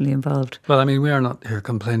personally involved. Well, we are not here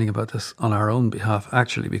complaining about this on our own behalf,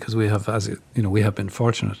 actually, because we have, we have been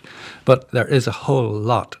fortunate. But there is a whole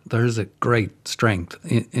lot. There is a great strength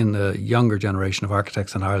in the younger generation of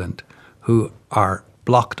architects in Ireland who are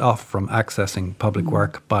blocked off from accessing public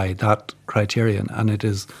work by that criterion, and it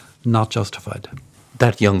is not justified.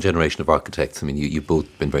 That young generation of architects, you've both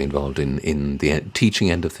been very involved in the teaching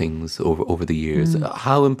end of things over the years.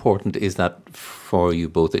 How important is that for you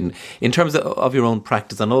both in terms of your own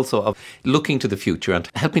practice, and also of looking to the future and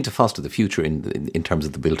helping to foster the future in terms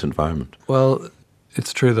of the built environment? Well,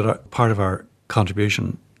 it's true that part of our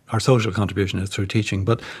contribution, our social contribution, is through teaching,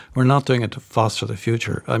 but we're not doing it to foster the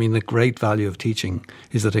future. The great value of teaching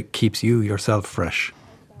is that it keeps you yourself fresh,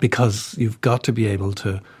 because you've got to be able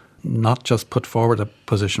to not just put forward a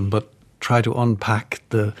position, but try to unpack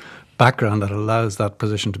the background that allows that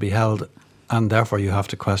position to be held and therefore you have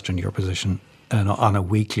to question your position on a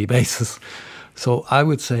weekly basis. So I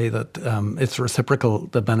would say that it's reciprocal,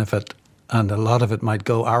 the benefit, and a lot of it might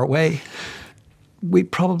go our way. We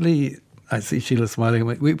probably, I see Sheila smiling,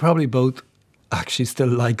 we probably both actually still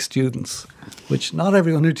like students, which not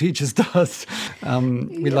everyone who teaches does.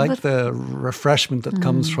 We like the refreshment that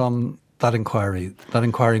comes from that inquiry, that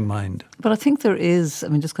inquiring mind. But I think there is, I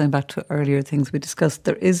mean, just going back to earlier things we discussed,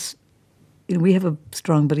 there is, we have a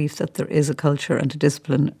strong belief that there is a culture and a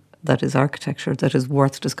discipline that is architecture that is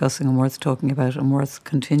worth discussing and worth talking about and worth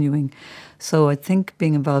continuing. So I think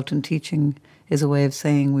being involved in teaching is a way of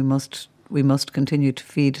saying we must continue to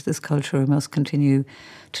feed this culture, we must continue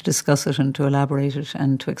to discuss it and to elaborate it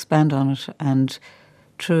and to expand on it and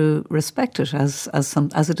to respect it as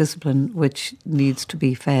a discipline which needs to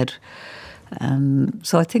be fed.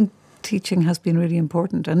 So I think teaching has been really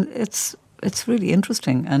important, and it's really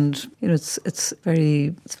interesting, and it's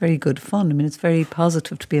very good fun. I mean, it's very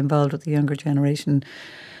positive to be involved with the younger generation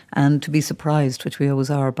and to be surprised, which we always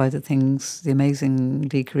are, by the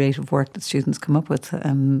amazingly creative work that students come up with,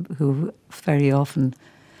 who very often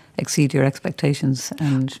exceed your expectations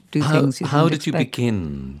and do things you didn't expect. How did you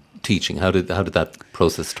begin teaching? How did that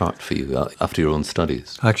process start for you after your own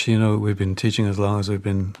studies? Actually, we've been teaching as long as we've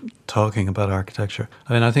been talking about architecture.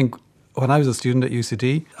 I mean, I think when I was a student at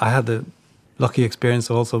UCD, I had the lucky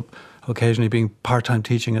experience also occasionally being part-time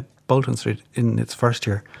teaching at Bolton Street in its first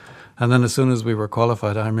year. And then as soon as we were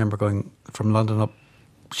qualified, I remember going from London up.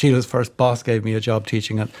 Sheila's first boss gave me a job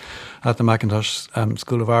teaching at the Mackintosh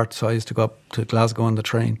School of Art, so I used to go up to Glasgow on the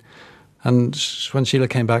train. And when Sheila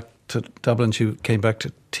came back to Dublin, she came back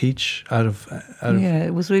to teach out of yeah,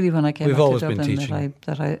 it was really when I came back to Dublin. We've always been teaching.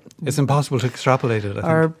 That I it's impossible to extrapolate it,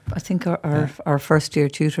 I think our first year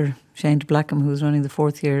tutor, Shane Blackham, who was running the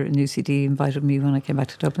fourth year in UCD, invited me when I came back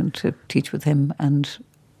to Dublin to teach with him, and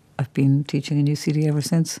I've been teaching in UCD ever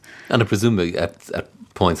since. And I presume at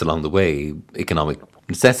points along the way, economic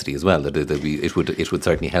necessity as well, that it would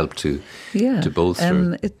certainly help to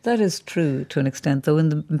bolster. That is true to an extent,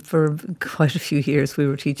 though. For quite a few years, we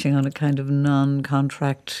were teaching on a kind of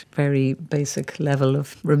non-contract, very basic level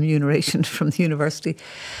of remuneration from the university.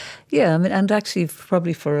 Yeah, I mean, and actually,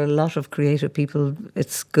 probably for a lot of creative people,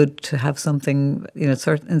 it's good to have something. In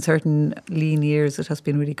certain lean years, it has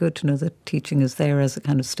been really good to know that teaching is there as a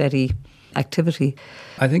kind of steady activity.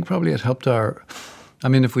 I think probably it helped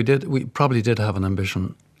we probably did have an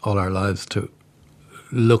ambition all our lives to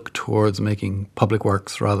look towards making public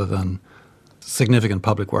works rather than significant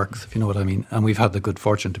public works, if you know what I mean. And we've had the good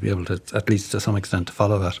fortune to be able to, at least to some extent, to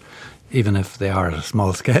follow that, even if they are at a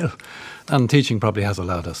small scale. And teaching probably has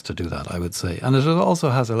allowed us to do that, I would say. And it also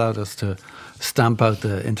has allowed us to stamp out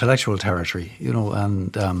the intellectual territory,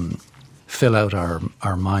 and fill out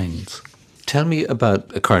our minds. Tell me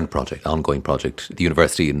about a current project, ongoing project, the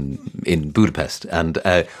university in Budapest, and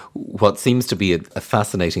what seems to be a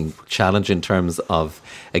fascinating challenge in terms of,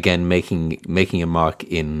 again, making a mark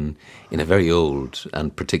in a very old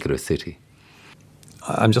and particular city.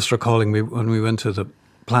 I'm just recalling when we went to the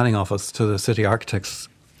planning office, to the city architect's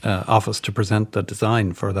office to present the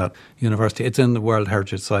design for that university. It's in the World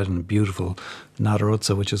Heritage Site in beautiful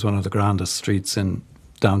Nadaruca, which is one of the grandest streets in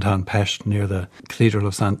downtown Pest, near the Cathedral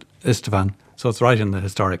of St. Istvan. So it's right in the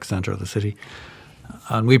historic centre of the city.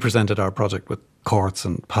 And we presented our project with courts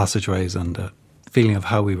and passageways and a feeling of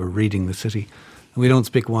how we were reading the city. And we don't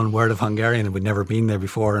speak one word of Hungarian, and we'd never been there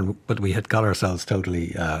before, but we had got ourselves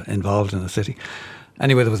totally involved in the city.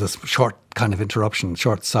 Anyway, there was a short kind of interruption,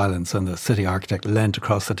 short silence, and the city architect leant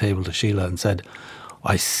across the table to Sheila and said,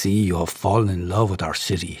 "I see you have fallen in love with our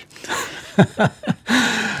city."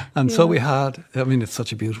 And so we had. I mean, it's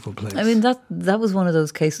such a beautiful place. I mean, that was one of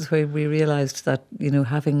those cases where we realised that,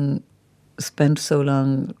 having spent so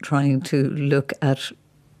long trying to look at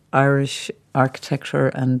Irish architecture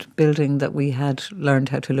and building, that we had learned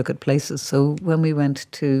how to look at places. So when we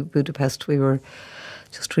went to Budapest, we were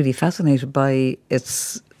just really fascinated by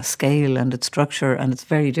its scale and its structure, and it's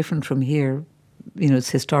very different from here. It's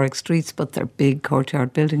historic streets, but they're big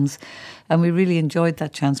courtyard buildings. And we really enjoyed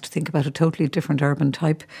that chance to think about a totally different urban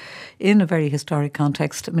type in a very historic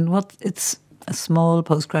context. I mean, it's a small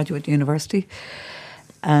postgraduate university,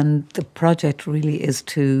 and the project really is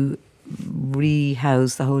to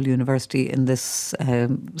rehouse the whole university in this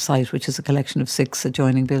site, which is a collection of 6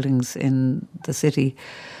 adjoining buildings in the city,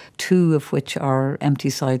 2 of which are empty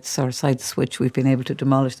sites, or sites which we've been able to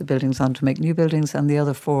demolish the buildings on to make new buildings, and the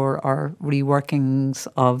other 4 are reworkings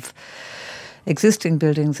of existing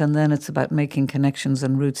buildings. And then it's about making connections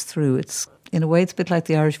and routes through. It's, in a way, it's a bit like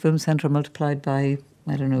the Irish Film Centre multiplied by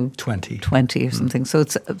I don't know, 20 or something. So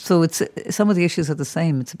it's some of the issues are the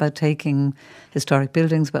same. It's about taking historic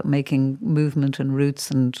buildings, about making movement and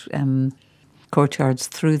routes and courtyards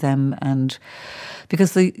through them, and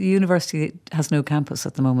because the university has no campus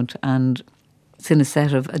at the moment, and it's in a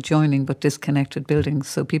set of adjoining but disconnected buildings.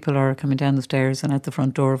 So people are coming down the stairs and out the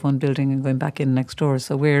front door of one building and going back in next door.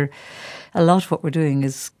 So a lot of what we're doing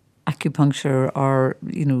is acupuncture, or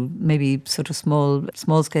maybe sort of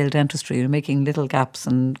small scale dentistry, making little gaps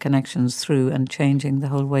and connections through, and changing the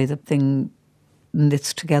whole way the thing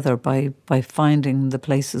knits together by finding the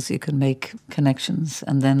places you can make connections,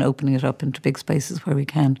 and then opening it up into big spaces where we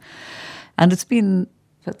can. And it's been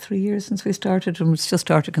about 3 years since we started, and it's just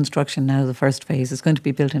started construction now. The first phase is going to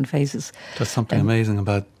be built in phases. There's something amazing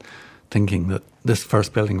about thinking that this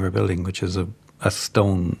first building we're building, which is a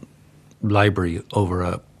stone library over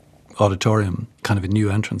a auditorium, kind of a new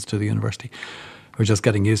entrance to the university, we're just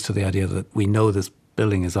getting used to the idea that we know this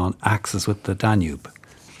building is on axis with the Danube.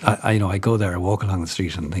 I go there, I walk along the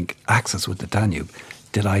street and think, axis with the Danube.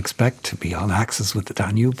 Did I expect to be on axis with the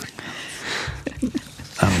Danube?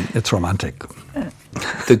 It's romantic.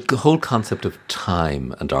 The whole concept of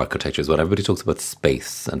time and architecture is what everybody talks about,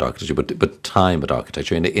 space and architecture, but time and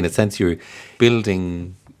architecture. In a sense, you're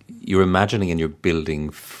imagining and you're building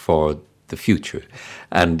for the future,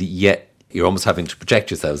 and yet you're almost having to project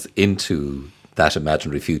yourselves into that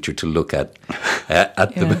imaginary future to look at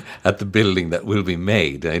the building that will be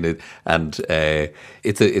made, and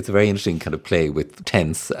it's a very interesting kind of play with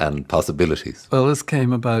tense and possibilities. Well, this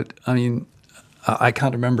came about. I mean, I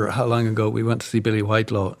can't remember how long ago we went to see Billie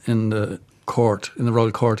Whitelaw in the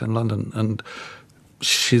Royal Court in London, and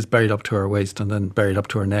she's buried up to her waist and then buried up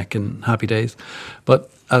to her neck in Happy Days. But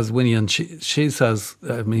as Winnie, and she says,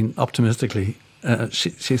 I mean, optimistically,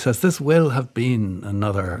 she says, this will have been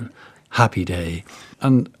another happy day.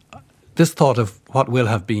 And this thought of what will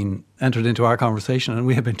have been entered into our conversation, and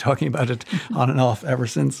we have been talking about it on and off ever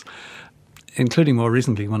since, including more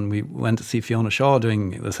recently when we went to see Fiona Shaw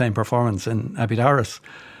doing the same performance in Epidaurus.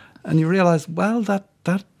 And you realise, well, that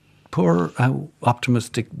poor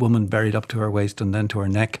optimistic woman buried up to her waist and then to her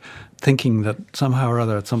neck, thinking that somehow or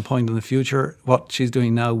other at some point in the future what she's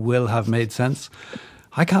doing now will have made sense.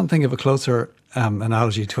 I can't think of a closer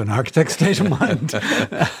analogy to an architect's state of mind.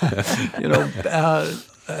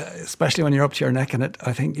 Especially when you're up to your neck in it.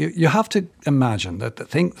 I think you have to imagine that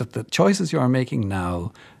the choices you are making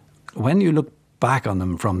now, when you look back on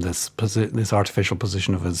them from this artificial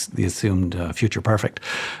position of the assumed future perfect,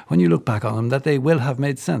 when you look back on them, that they will have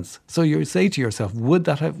made sense. So you say to yourself, would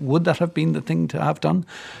that have been the thing to have done?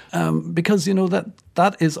 Because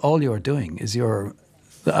that is all you're doing.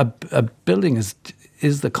 A building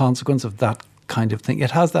is the consequence of that kind of thing.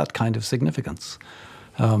 It has that kind of significance.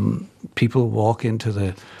 People walk into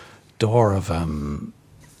the door of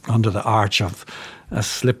under the arch of a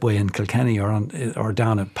slipway in Kilkenny or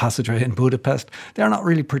down a passageway in Budapest. They're not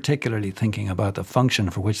really particularly thinking about the function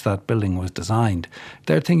for which that building was designed.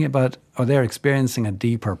 They're thinking about, or they're experiencing a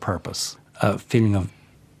deeper purpose, a feeling of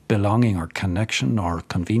belonging or connection or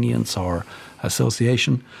convenience or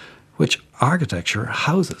association, which architecture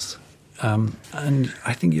houses. And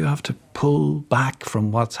I think you have to pull back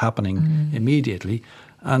from what's happening immediately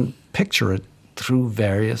and picture it through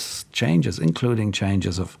various changes, including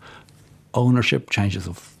changes of ownership, changes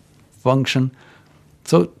of function.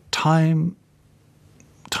 So time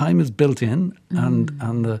is built in, and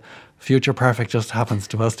the future perfect just happens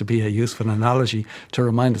to us to be a useful analogy to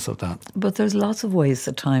remind us of that. But there's lots of ways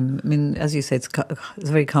that time, I mean, as you say, it's a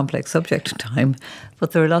very complex subject, time,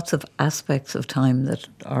 but there are lots of aspects of time that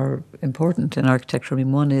are important in architecture. I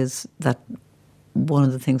mean, one is that one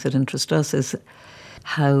of the things that interest us is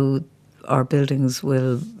how our buildings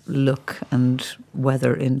will look and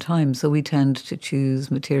weather in time. So we tend to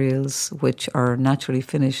choose materials which are naturally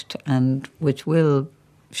finished and which will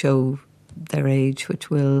show their age,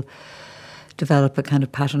 which will develop a kind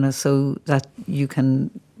of patina so that you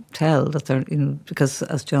can tell that they're, because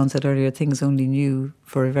as John said earlier, things only new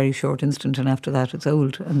for a very short instant and after that it's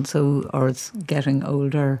old, and so, or it's getting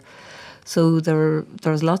older. So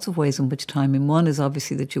there's lots of ways in which time, and one is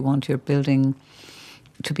obviously that you want your building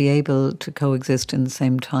to be able to coexist in the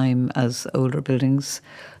same time as older buildings.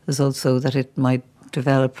 There's also that it might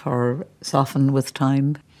develop or soften with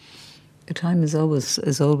time. Time is always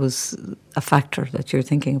a factor that you're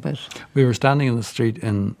thinking about. We were standing in the street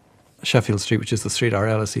in Sheffield Street, which is the street our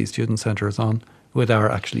LSE Student Centre is on, with our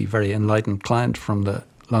actually very enlightened client from the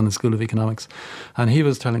London School of Economics. And he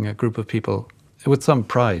was telling a group of people, with some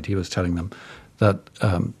pride, he was telling them that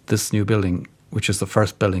this new building which is the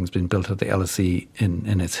first building that's been built at the LSE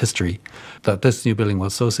in its history, that this new building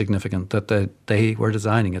was so significant that they were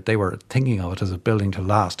designing it. They were thinking of it as a building to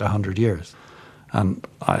last 100 years. And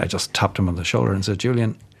I just tapped him on the shoulder and said,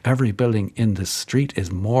 Julian, every building in this street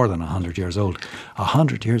is more than 100 years old.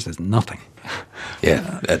 100 years is nothing.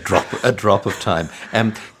 Yeah, a drop of time.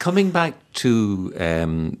 Coming back to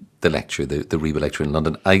the lecture, the RIBA lecture in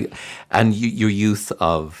London, and your use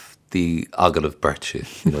of the Ogal of Birche,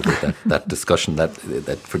 that discussion that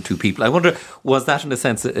for two people. I wonder, was that in a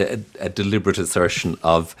sense a deliberate assertion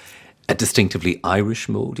of a distinctively Irish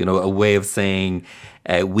mode? A way of saying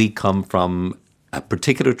we come from a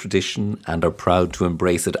particular tradition and are proud to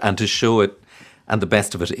embrace it and to show it and the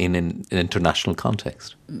best of it in an international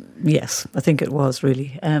context. Yes, I think it was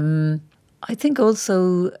really. I think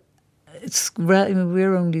also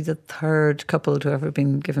we're only the third couple to ever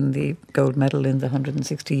been given the gold medal in the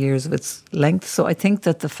 160 years of its length. So I think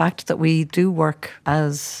that the fact that we do work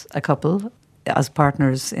as a couple, as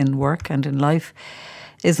partners in work and in life,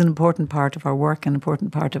 is an important part of our work, an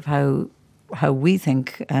important part of how we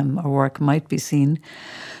think our work might be seen.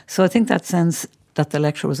 So I think that sense that the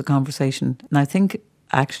lecture was a conversation. And I think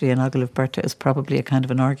actually an Ogal of Birche is probably a kind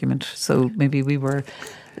of an argument. So maybe we were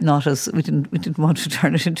not as, we didn't want to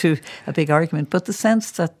turn it into a big argument, but the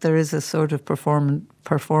sense that there is a sort of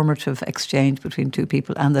performative exchange between two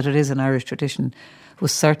people and that it is an Irish tradition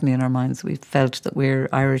was certainly in our minds. We felt that we're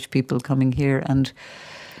Irish people coming here and...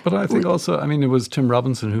 But I think also, it was Tim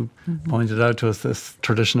Robinson who pointed out to us this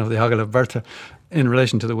tradition of the Ogal of Birche in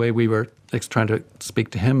relation to the way we were trying to speak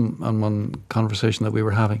to him on one conversation that we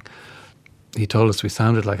were having. He told us we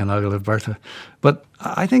sounded like an Ogal of Birche. But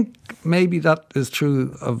I think maybe that is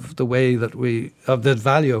true of the way that of the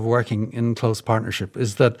value of working in close partnership,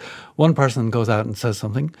 is that one person goes out and says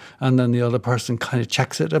something and then the other person kind of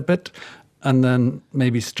checks it a bit and then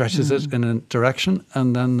maybe stretches it in a direction,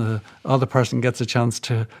 and then the other person gets a chance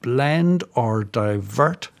to blend or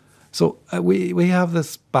divert. So we have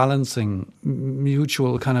this balancing,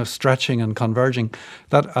 mutual kind of stretching and converging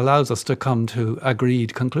that allows us to come to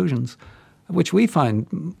agreed conclusions, which we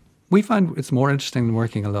find it's more interesting than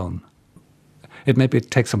working alone. It maybe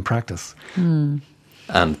takes some practice.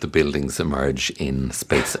 And the buildings emerge in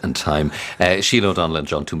space and time. Sheila O'Donnell and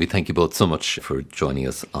John Tuomey, thank you both so much for joining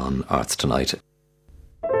us on Arts Tonight.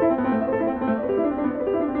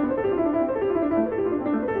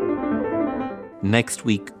 Next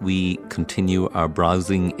week, we continue our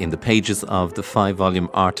browsing in the pages of the 5-volume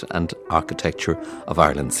Art and Architecture of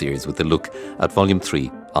Ireland series with a look at Volume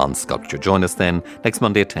 3 on sculpture. Join us then next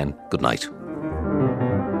Monday at 10. Good night.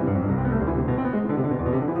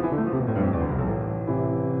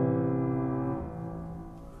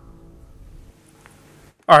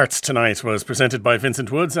 Arts Tonight was presented by Vincent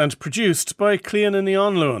Woods and produced by Clean in the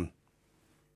Onloan.